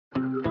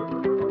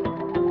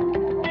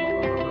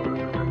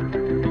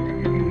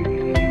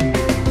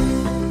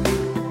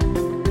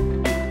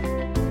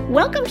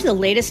Welcome to the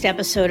latest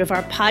episode of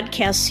our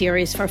podcast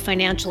series for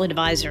financial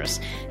advisors.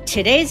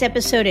 Today's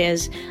episode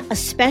is a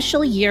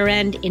special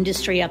year-end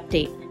industry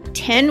update,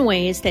 10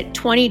 ways that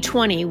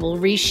 2020 will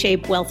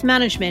reshape wealth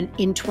management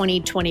in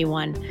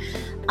 2021.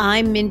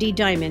 I'm Mindy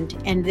Diamond,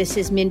 and this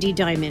is Mindy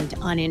Diamond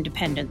on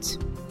Independence.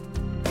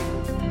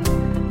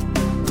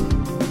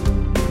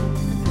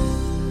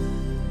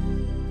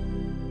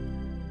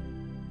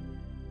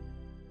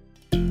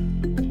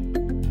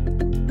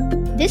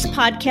 This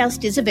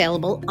podcast is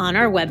available on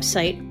our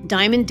website,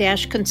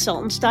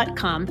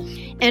 diamond-consultants.com,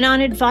 and on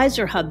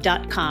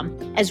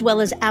advisorhub.com, as well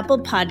as Apple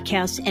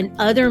Podcasts and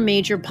other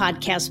major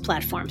podcast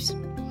platforms.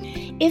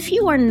 If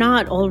you are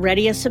not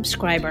already a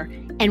subscriber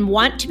and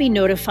want to be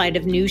notified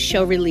of new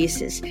show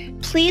releases,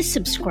 please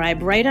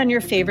subscribe right on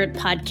your favorite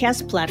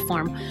podcast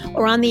platform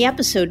or on the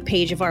episode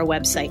page of our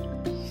website.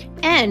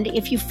 And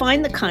if you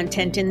find the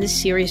content in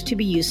this series to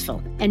be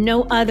useful and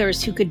know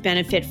others who could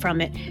benefit from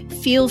it,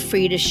 feel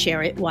free to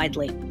share it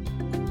widely.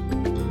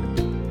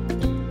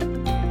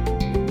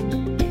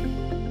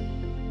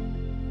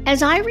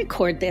 As I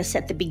record this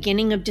at the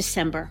beginning of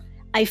December,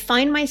 I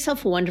find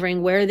myself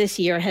wondering where this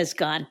year has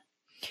gone.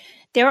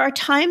 There are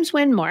times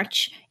when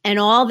March and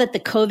all that the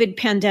COVID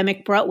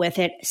pandemic brought with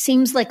it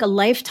seems like a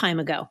lifetime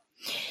ago.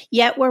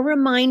 Yet we're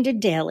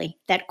reminded daily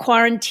that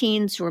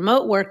quarantines,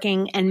 remote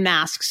working, and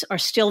masks are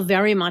still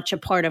very much a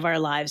part of our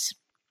lives.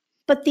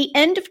 But the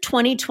end of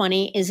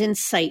 2020 is in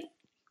sight.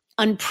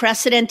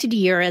 Unprecedented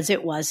year as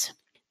it was.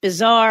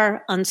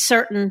 Bizarre,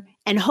 uncertain,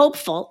 and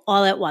hopeful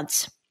all at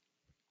once.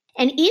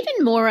 And even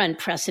more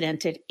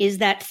unprecedented is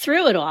that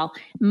through it all,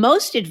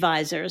 most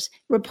advisors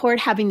report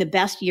having the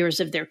best years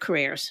of their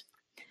careers.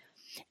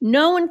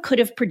 No one could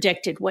have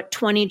predicted what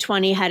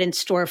 2020 had in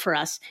store for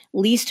us,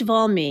 least of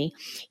all me,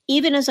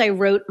 even as I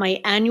wrote my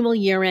annual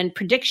year-end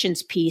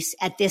predictions piece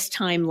at this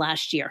time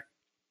last year.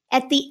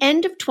 At the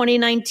end of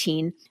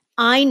 2019,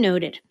 I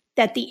noted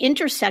that the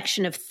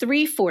intersection of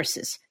three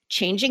forces,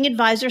 changing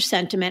advisor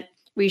sentiment,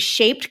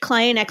 reshaped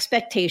client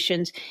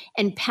expectations,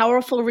 and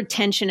powerful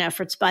retention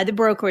efforts by the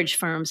brokerage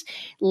firms,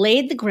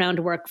 laid the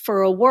groundwork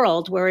for a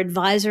world where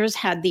advisors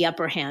had the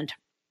upper hand.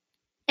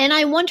 And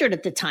I wondered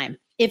at the time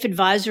if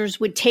advisors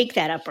would take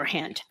that upper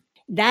hand.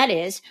 That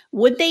is,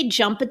 would they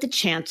jump at the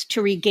chance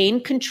to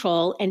regain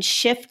control and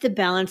shift the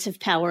balance of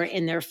power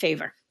in their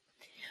favor?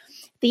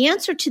 The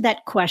answer to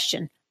that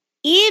question,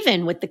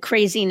 even with the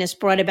craziness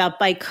brought about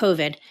by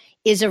COVID,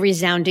 is a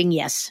resounding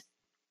yes.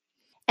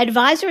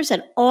 Advisors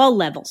at all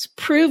levels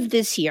proved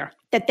this year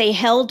that they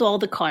held all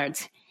the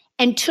cards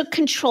and took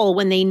control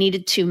when they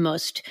needed to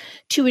most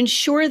to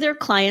ensure their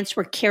clients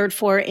were cared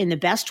for in the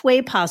best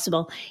way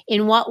possible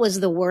in what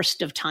was the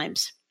worst of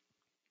times.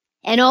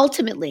 And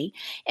ultimately,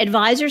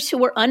 advisors who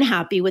were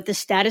unhappy with the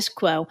status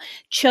quo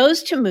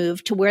chose to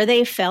move to where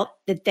they felt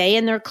that they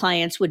and their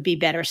clients would be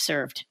better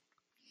served.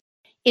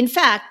 In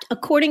fact,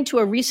 according to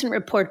a recent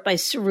report by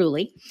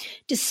Cerulli,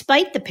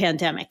 despite the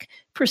pandemic,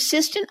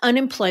 persistent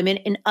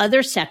unemployment in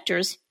other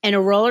sectors, and a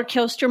roller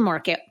coaster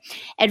market,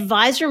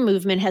 advisor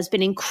movement has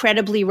been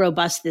incredibly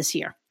robust this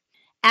year.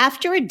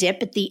 After a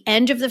dip at the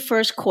end of the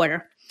first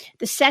quarter,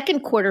 the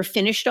second quarter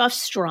finished off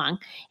strong,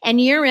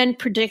 and year-end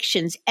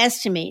predictions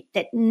estimate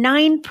that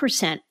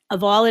 9%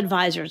 of all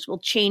advisors will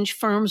change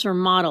firms or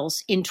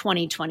models in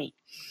 2020,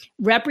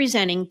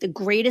 representing the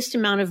greatest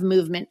amount of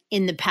movement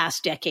in the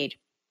past decade.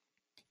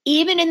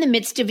 Even in the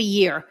midst of a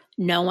year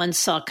no one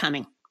saw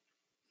coming.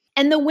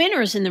 And the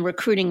winners in the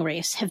recruiting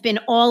race have been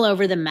all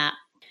over the map.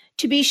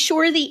 To be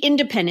sure, the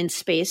independent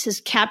space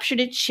has captured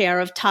its share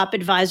of top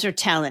advisor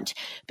talent,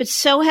 but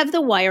so have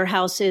the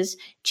wirehouses,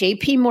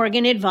 J.P.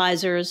 Morgan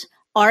Advisors,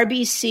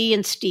 RBC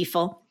and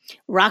Stifel,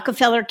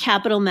 Rockefeller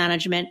Capital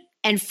Management,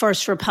 and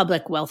First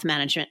Republic Wealth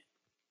Management.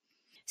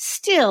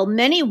 Still,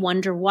 many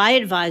wonder why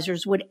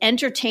advisors would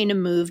entertain a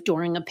move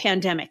during a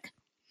pandemic.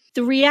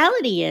 The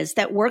reality is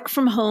that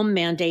work-from-home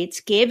mandates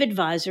gave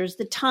advisors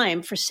the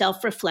time for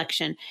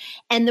self-reflection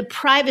and the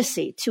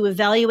privacy to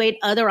evaluate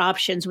other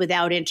options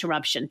without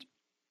interruption.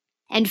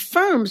 And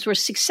firms were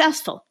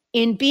successful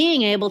in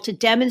being able to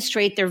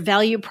demonstrate their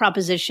value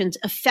propositions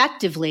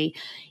effectively,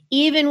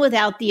 even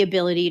without the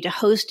ability to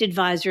host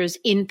advisors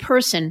in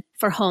person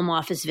for home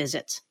office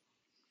visits.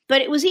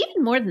 But it was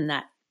even more than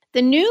that.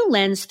 The new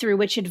lens through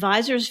which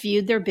advisors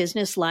viewed their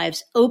business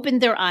lives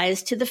opened their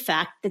eyes to the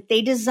fact that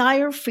they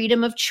desire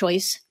freedom of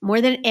choice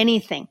more than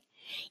anything,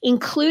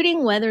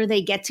 including whether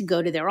they get to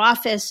go to their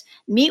office,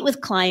 meet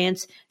with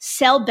clients,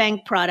 sell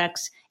bank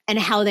products, and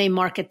how they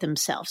market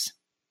themselves.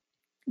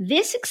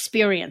 This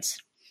experience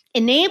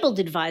enabled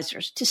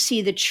advisors to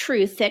see the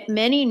truth that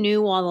many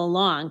knew all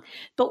along,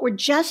 but were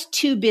just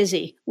too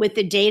busy with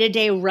the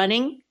day-to-day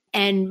running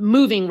and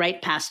moving right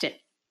past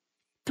it.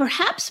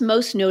 Perhaps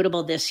most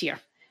notable this year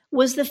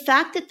was the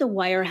fact that the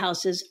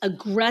wirehouses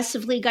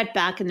aggressively got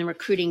back in the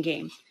recruiting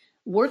game,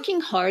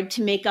 working hard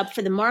to make up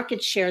for the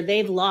market share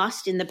they've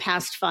lost in the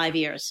past 5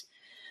 years,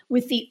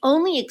 with the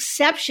only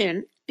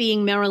exception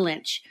being Merrill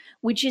Lynch,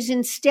 which is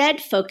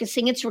instead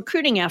focusing its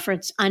recruiting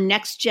efforts on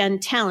next-gen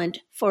talent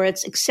for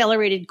its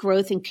Accelerated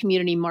Growth in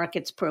Community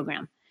Markets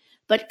program.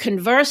 But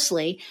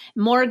conversely,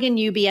 Morgan,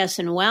 UBS,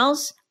 and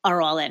Wells are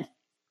all in.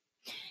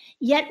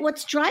 Yet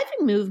what's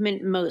driving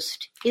movement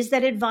most is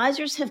that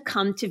advisors have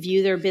come to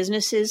view their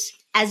businesses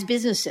as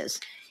businesses,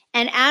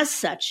 and as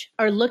such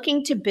are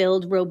looking to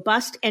build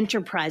robust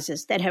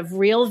enterprises that have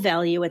real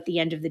value at the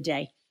end of the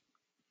day.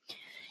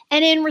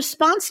 And in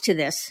response to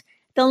this,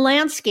 the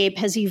landscape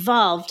has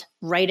evolved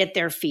right at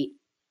their feet.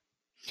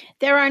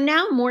 There are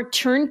now more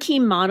turnkey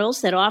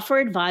models that offer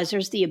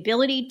advisors the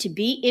ability to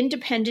be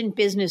independent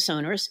business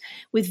owners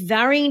with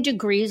varying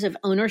degrees of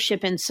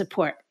ownership and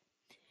support,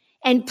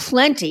 and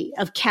plenty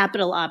of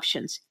capital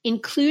options,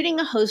 including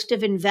a host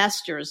of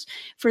investors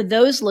for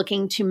those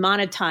looking to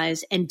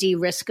monetize and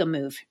de-risk a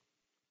move.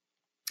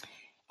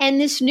 And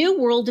this new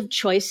world of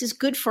choice is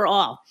good for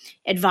all,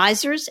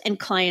 advisors and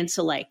clients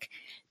alike,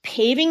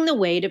 paving the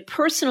way to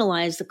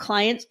personalize the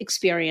client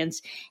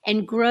experience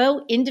and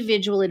grow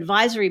individual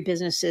advisory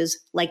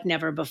businesses like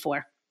never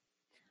before.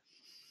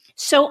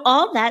 So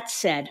all that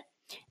said,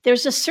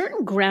 there's a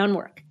certain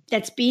groundwork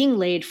that's being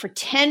laid for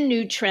 10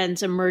 new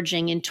trends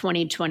emerging in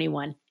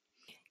 2021.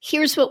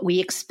 Here's what we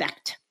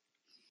expect.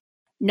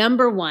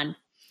 Number 1,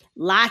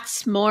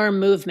 lots more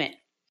movement.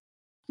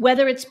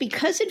 Whether it's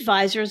because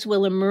advisors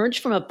will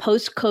emerge from a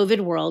post-COVID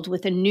world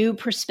with a new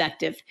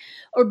perspective,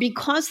 or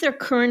because their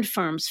current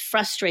firms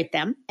frustrate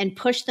them and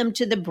push them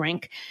to the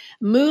brink,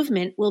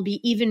 movement will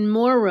be even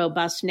more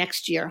robust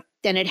next year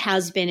than it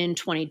has been in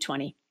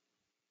 2020.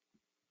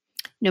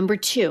 Number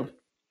 2,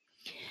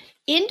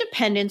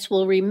 independence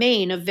will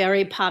remain a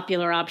very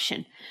popular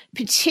option,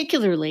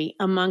 particularly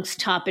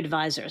amongst top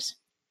advisors.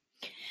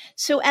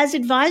 So as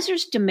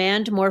advisors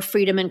demand more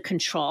freedom and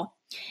control,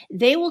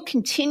 they will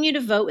continue to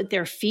vote with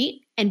their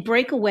feet and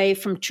break away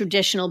from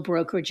traditional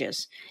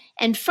brokerages.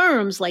 And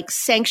firms like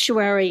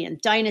Sanctuary and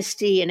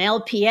Dynasty and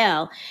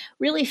LPL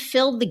really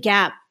filled the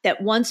gap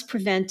that once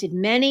prevented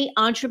many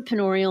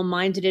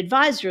entrepreneurial-minded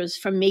advisors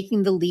from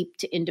making the leap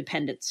to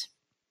independence.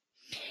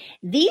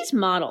 These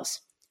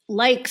models,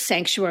 like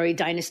Sanctuary,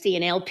 Dynasty,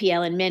 and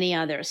LPL, and many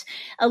others,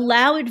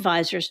 allow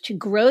advisors to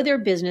grow their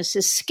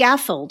businesses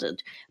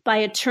scaffolded by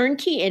a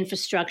turnkey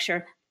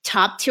infrastructure,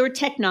 top-tier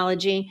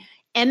technology,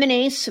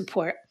 M&A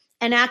support,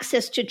 and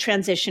access to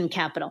transition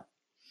capital.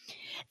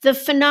 The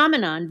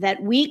phenomenon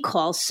that we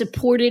call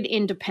supported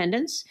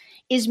independence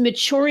is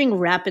maturing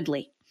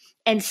rapidly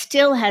and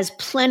still has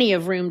plenty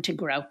of room to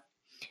grow,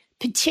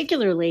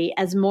 particularly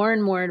as more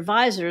and more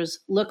advisors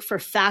look for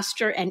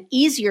faster and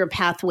easier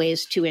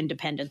pathways to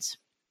independence.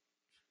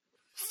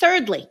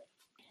 Thirdly,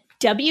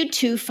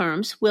 W-2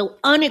 firms will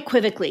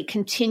unequivocally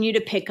continue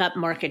to pick up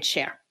market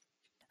share.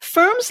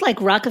 Firms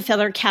like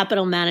Rockefeller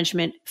Capital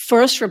Management,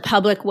 First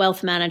Republic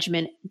Wealth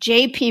Management,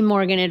 JP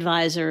Morgan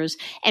Advisors,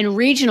 and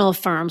regional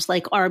firms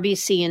like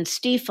RBC and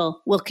Stifel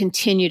will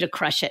continue to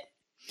crush it.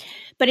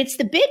 But it's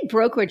the big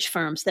brokerage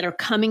firms that are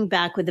coming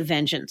back with a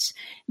vengeance.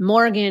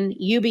 Morgan,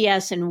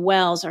 UBS, and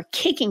Wells are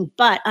kicking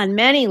butt on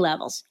many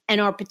levels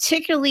and are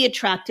particularly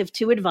attractive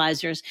to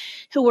advisors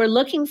who are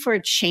looking for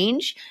a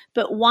change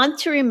but want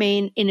to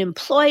remain an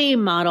employee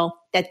model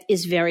that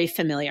is very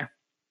familiar.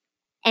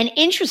 And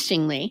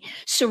interestingly,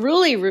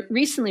 Cerulli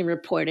recently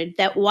reported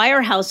that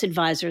wirehouse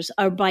advisors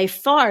are by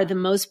far the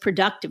most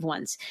productive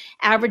ones,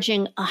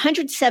 averaging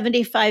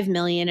 $175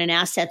 million in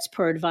assets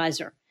per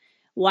advisor.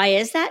 Why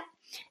is that?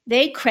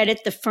 They credit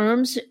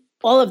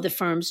all of the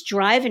firms'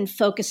 drive in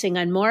focusing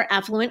on more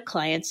affluent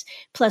clients,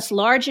 plus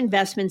large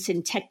investments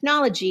in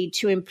technology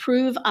to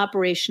improve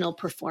operational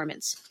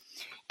performance.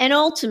 And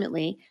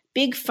ultimately,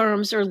 big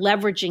firms are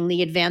leveraging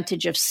the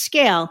advantage of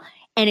scale,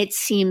 and it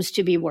seems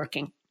to be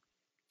working.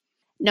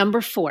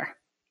 Number 4,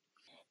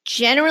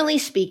 generally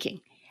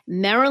speaking,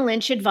 Merrill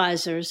Lynch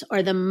advisors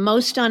are the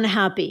most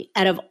unhappy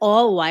out of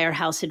all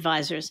wirehouse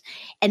advisors,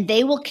 and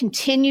they will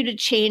continue to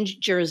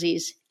change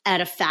jerseys at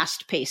a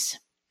fast pace.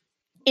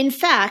 In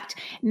fact,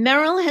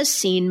 Merrill has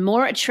seen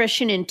more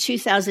attrition in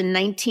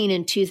 2019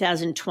 and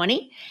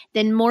 2020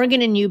 than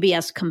Morgan and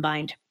UBS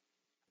combined.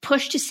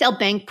 Push to sell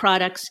bank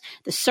products,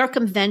 the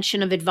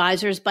circumvention of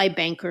advisors by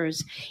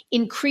bankers,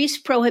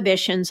 increased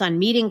prohibitions on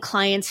meeting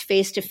clients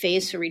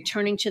face-to-face or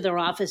returning to their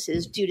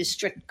offices due to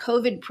strict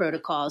COVID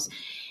protocols,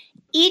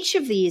 each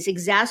of these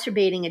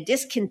exacerbating a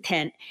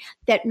discontent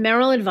that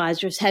Merrill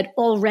advisors had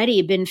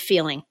already been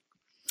feeling.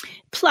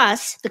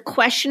 Plus, the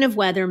question of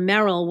whether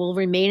Merrill will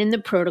remain in the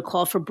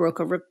protocol for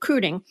broker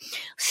recruiting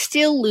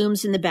still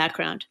looms in the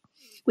background,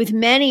 with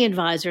many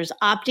advisors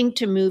opting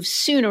to move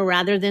sooner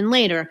rather than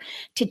later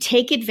to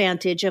take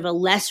advantage of a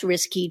less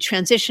risky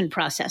transition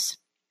process.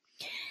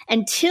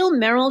 Until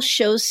Merrill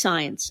shows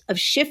signs of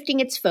shifting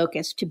its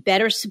focus to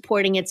better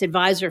supporting its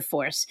advisor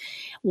force,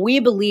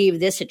 we believe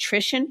this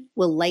attrition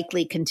will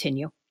likely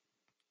continue.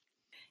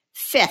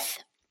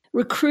 Fifth,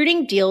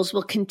 recruiting deals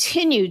will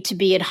continue to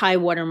be at high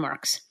water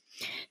marks.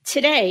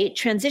 Today,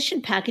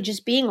 transition packages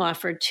being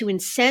offered to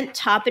incent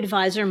top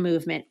advisor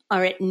movement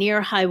are at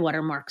near high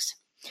water marks.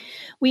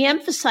 We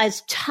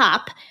emphasize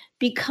top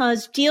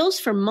because deals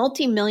for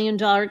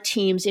multi-million-dollar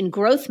teams in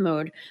growth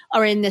mode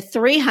are in the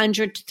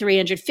 300 to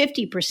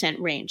 350%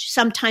 range,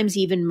 sometimes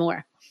even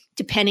more.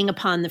 depending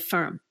upon the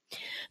firm.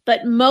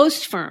 But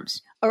most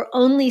firms are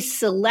only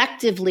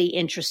selectively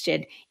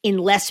interested in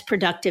less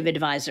productive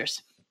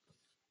advisors.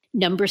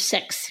 Number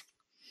 6,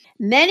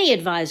 many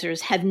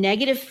advisors have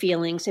negative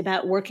feelings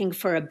about working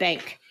for a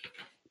bank,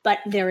 but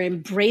they're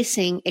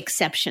embracing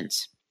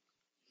exceptions.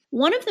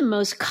 One of the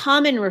most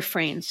common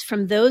refrains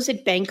from those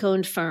at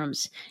bank-owned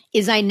firms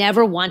is, "I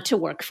never want to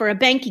work for a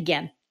bank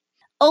again."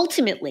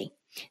 Ultimately,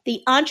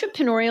 the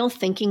entrepreneurial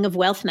thinking of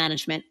wealth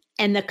management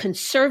and the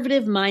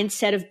conservative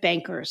mindset of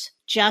bankers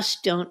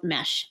just don't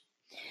mesh.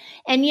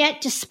 And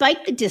yet,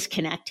 despite the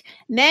disconnect,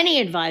 many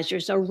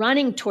advisors are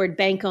running toward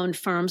bank-owned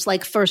firms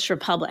like First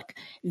Republic,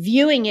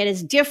 viewing it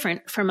as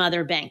different from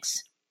other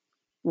banks.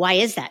 Why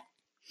is that?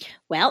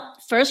 Well,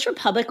 First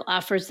Republic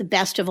offers the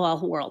best of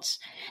all worlds: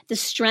 the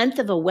strength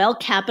of a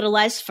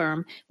well-capitalized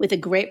firm with a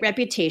great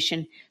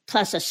reputation,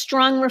 plus a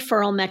strong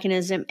referral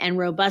mechanism and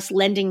robust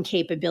lending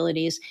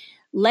capabilities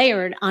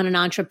layered on an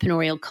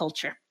entrepreneurial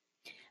culture.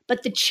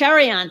 But the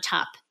cherry on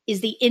top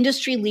is the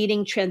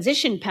industry-leading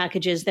transition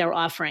packages they're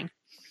offering.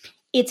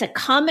 It's a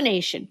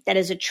combination that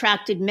has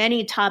attracted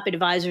many top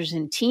advisors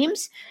and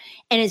teams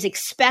and is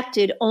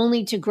expected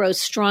only to grow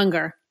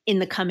stronger in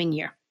the coming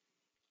year.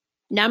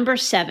 Number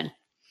 7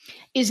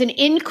 is an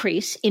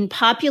increase in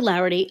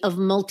popularity of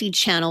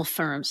multi-channel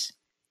firms.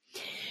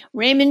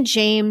 Raymond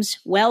James,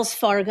 Wells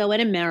Fargo,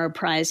 and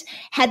Ameriprise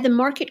had the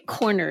market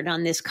cornered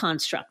on this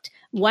construct,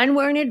 one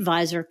where an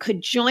advisor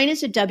could join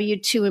as a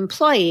W-2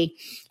 employee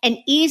and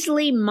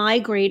easily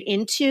migrate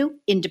into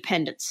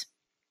independence.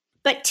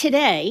 But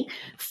today,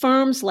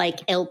 firms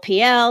like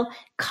LPL,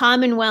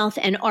 Commonwealth,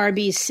 and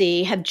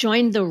RBC have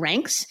joined the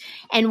ranks,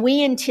 and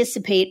we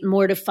anticipate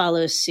more to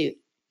follow suit.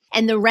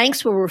 And the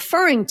ranks we're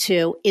referring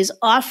to is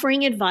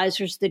offering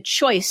advisors the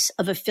choice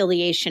of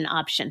affiliation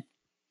option.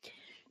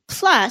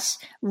 Plus,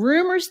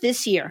 rumors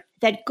this year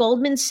that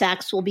Goldman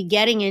Sachs will be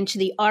getting into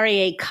the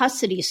RIA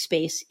custody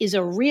space is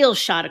a real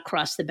shot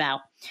across the bow.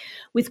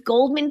 With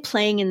Goldman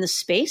playing in the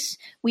space,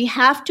 we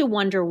have to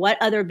wonder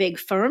what other big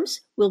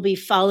firms will be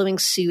following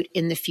suit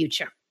in the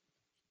future.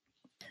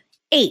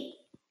 8,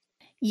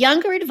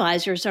 younger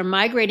advisors are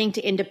migrating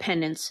to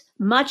independence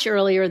much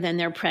earlier than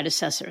their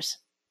predecessors.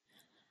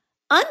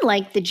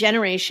 Unlike the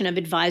generation of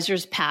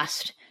advisors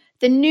past,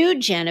 the new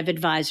gen of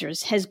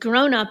advisors has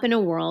grown up in a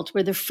world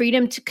where the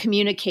freedom to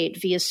communicate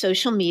via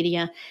social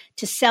media,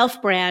 to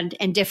self-brand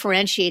and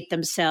differentiate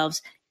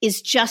themselves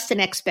is just an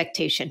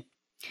expectation.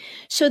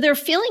 So they're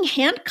feeling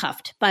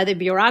handcuffed by the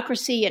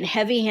bureaucracy and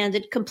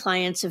heavy-handed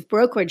compliance of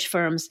brokerage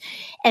firms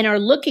and are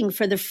looking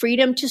for the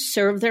freedom to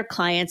serve their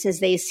clients as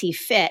they see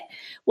fit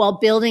while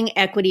building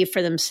equity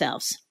for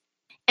themselves.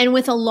 And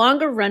with a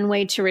longer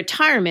runway to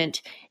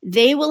retirement,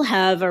 they will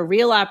have a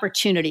real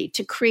opportunity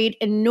to create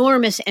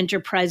enormous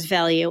enterprise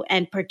value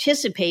and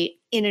participate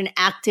in an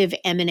active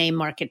M&A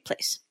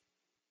marketplace.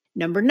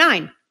 Number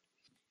 9,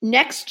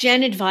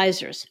 next-gen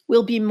advisors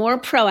will be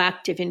more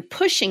proactive in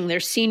pushing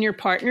their senior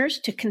partners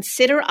to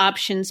consider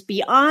options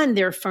beyond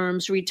their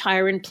firm's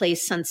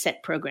retire-in-place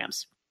sunset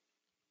programs.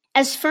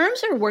 As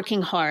firms are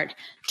working hard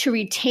to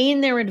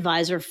retain their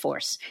advisor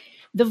force,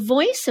 the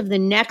voice of the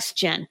next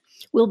gen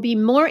will be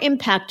more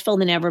impactful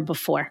than ever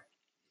before.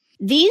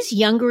 These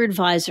younger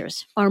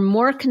advisors are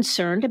more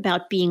concerned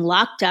about being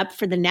locked up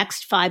for the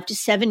next 5 to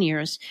 7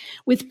 years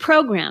with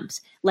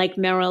programs like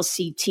Merrill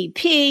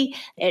CTP,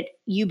 at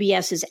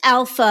UBS's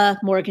Alpha,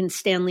 Morgan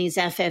Stanley's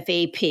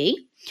FFAP,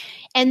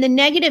 and the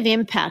negative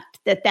impact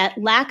that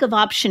that lack of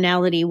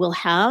optionality will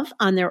have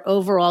on their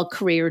overall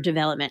career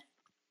development.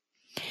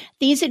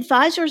 These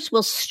advisors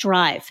will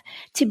strive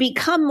to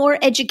become more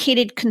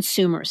educated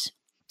consumers,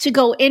 to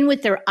go in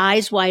with their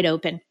eyes wide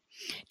open,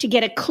 to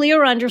get a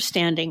clear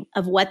understanding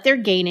of what they're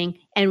gaining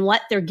and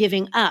what they're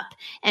giving up,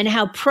 and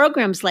how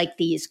programs like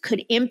these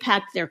could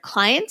impact their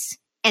clients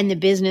and the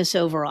business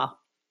overall.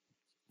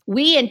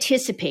 We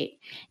anticipate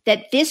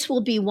that this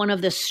will be one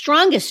of the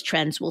strongest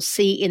trends we'll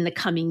see in the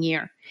coming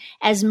year,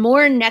 as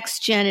more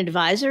next-gen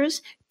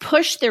advisors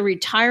push their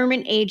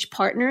retirement age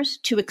partners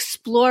to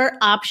explore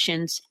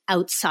options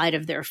outside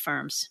of their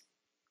firms.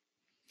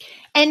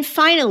 And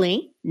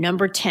finally,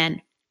 number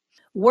 10,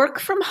 work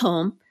from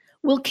home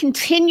will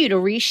continue to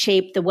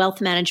reshape the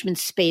wealth management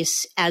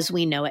space as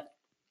we know it.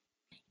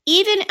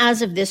 Even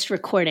as of this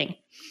recording,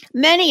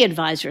 many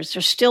advisors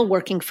are still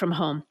working from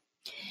home.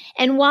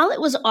 And while it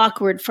was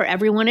awkward for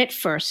everyone at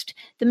first,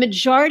 the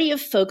majority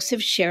of folks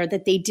have shared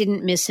that they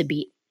didn't miss a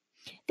beat.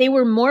 They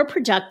were more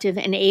productive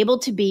and able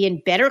to be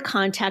in better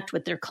contact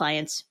with their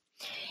clients.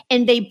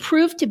 And they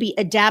proved to be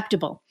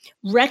adaptable,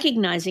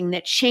 recognizing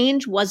that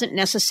change wasn't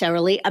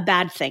necessarily a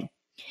bad thing.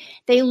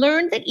 They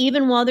learned that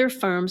even while their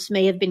firms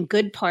may have been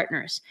good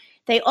partners,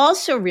 they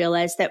also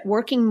realized that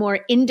working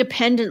more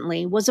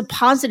independently was a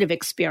positive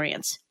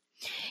experience.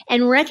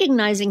 And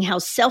recognizing how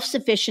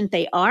self-sufficient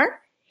they are,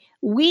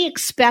 we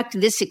expect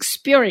this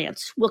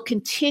experience will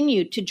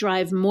continue to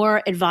drive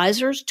more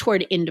advisors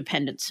toward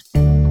independence.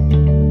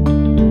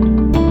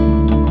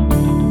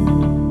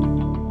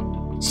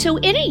 So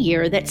in a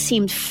year that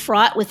seemed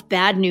fraught with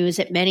bad news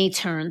at many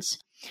turns,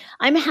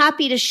 I'm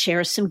happy to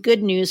share some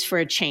good news for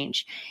a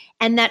change,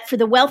 and that for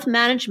the wealth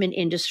management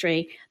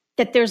industry,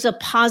 that there's a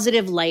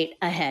positive light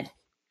ahead.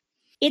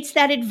 It's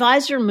that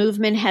advisor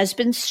movement has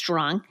been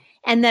strong,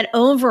 and that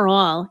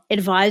overall,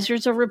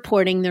 advisors are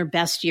reporting their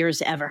best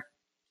years ever.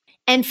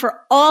 And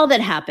for all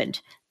that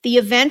happened, the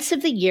events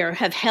of the year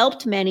have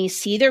helped many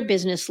see their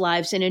business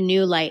lives in a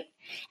new light,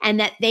 and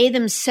that they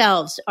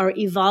themselves are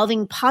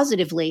evolving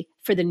positively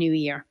for the new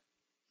year.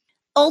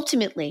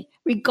 Ultimately,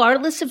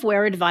 regardless of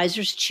where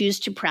advisors choose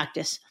to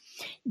practice,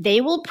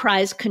 they will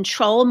prize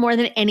control more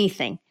than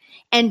anything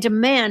and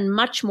demand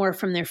much more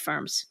from their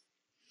firms.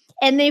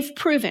 And they've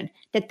proven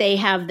that they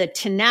have the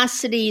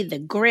tenacity, the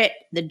grit,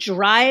 the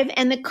drive,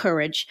 and the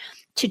courage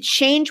to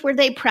change where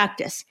they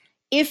practice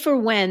if or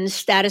when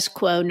status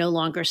quo no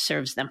longer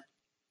serves them.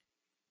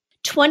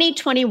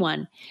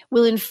 2021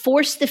 will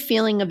enforce the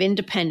feeling of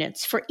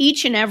independence for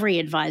each and every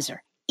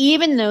advisor,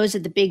 even those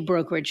at the big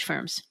brokerage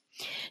firms.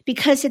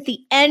 Because at the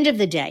end of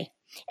the day,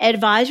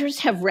 advisors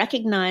have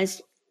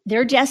recognized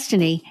their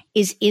destiny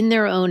is in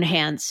their own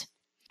hands.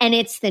 And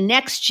it's the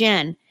next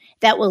gen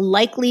that will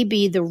likely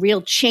be the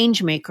real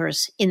change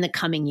makers in the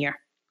coming year.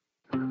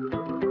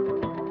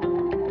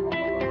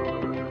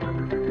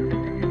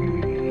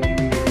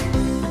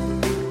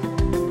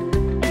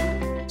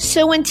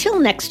 So until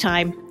next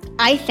time,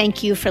 I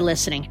thank you for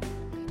listening.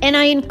 And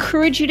I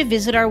encourage you to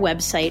visit our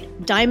website,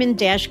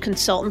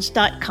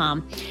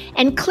 diamond-consultants.com,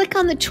 and click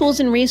on the Tools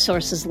and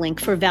Resources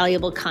link for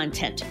valuable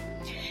content.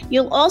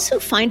 You'll also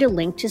find a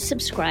link to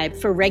subscribe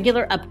for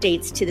regular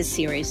updates to the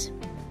series.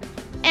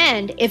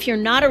 And if you're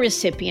not a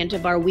recipient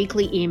of our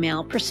weekly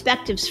email,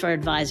 Perspectives for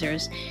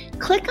Advisors,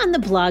 click on the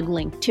blog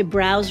link to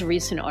browse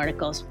recent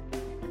articles.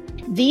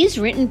 These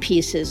written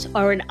pieces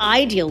are an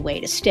ideal way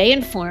to stay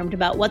informed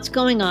about what's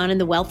going on in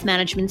the wealth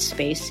management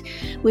space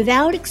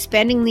without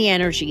expending the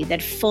energy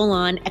that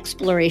full-on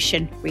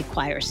exploration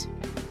requires.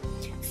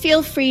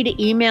 Feel free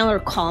to email or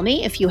call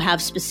me if you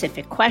have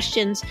specific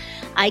questions.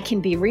 I can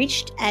be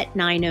reached at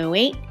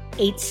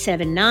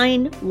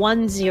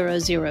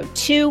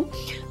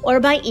 908-879-1002 or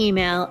by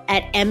email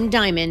at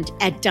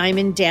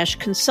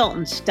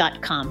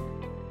mdiamond@diamond-consultants.com.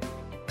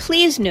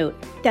 Please note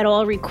that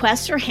all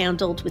requests are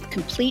handled with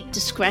complete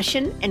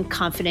discretion and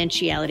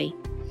confidentiality.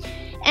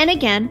 And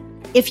again,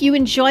 if you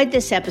enjoyed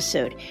this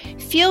episode,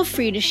 feel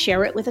free to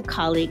share it with a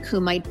colleague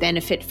who might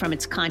benefit from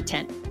its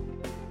content.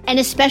 And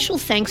a special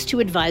thanks to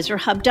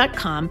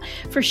AdvisorHub.com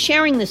for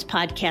sharing this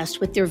podcast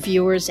with their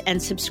viewers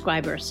and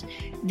subscribers.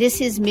 This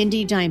is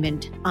Mindy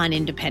Diamond on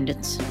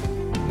Independence.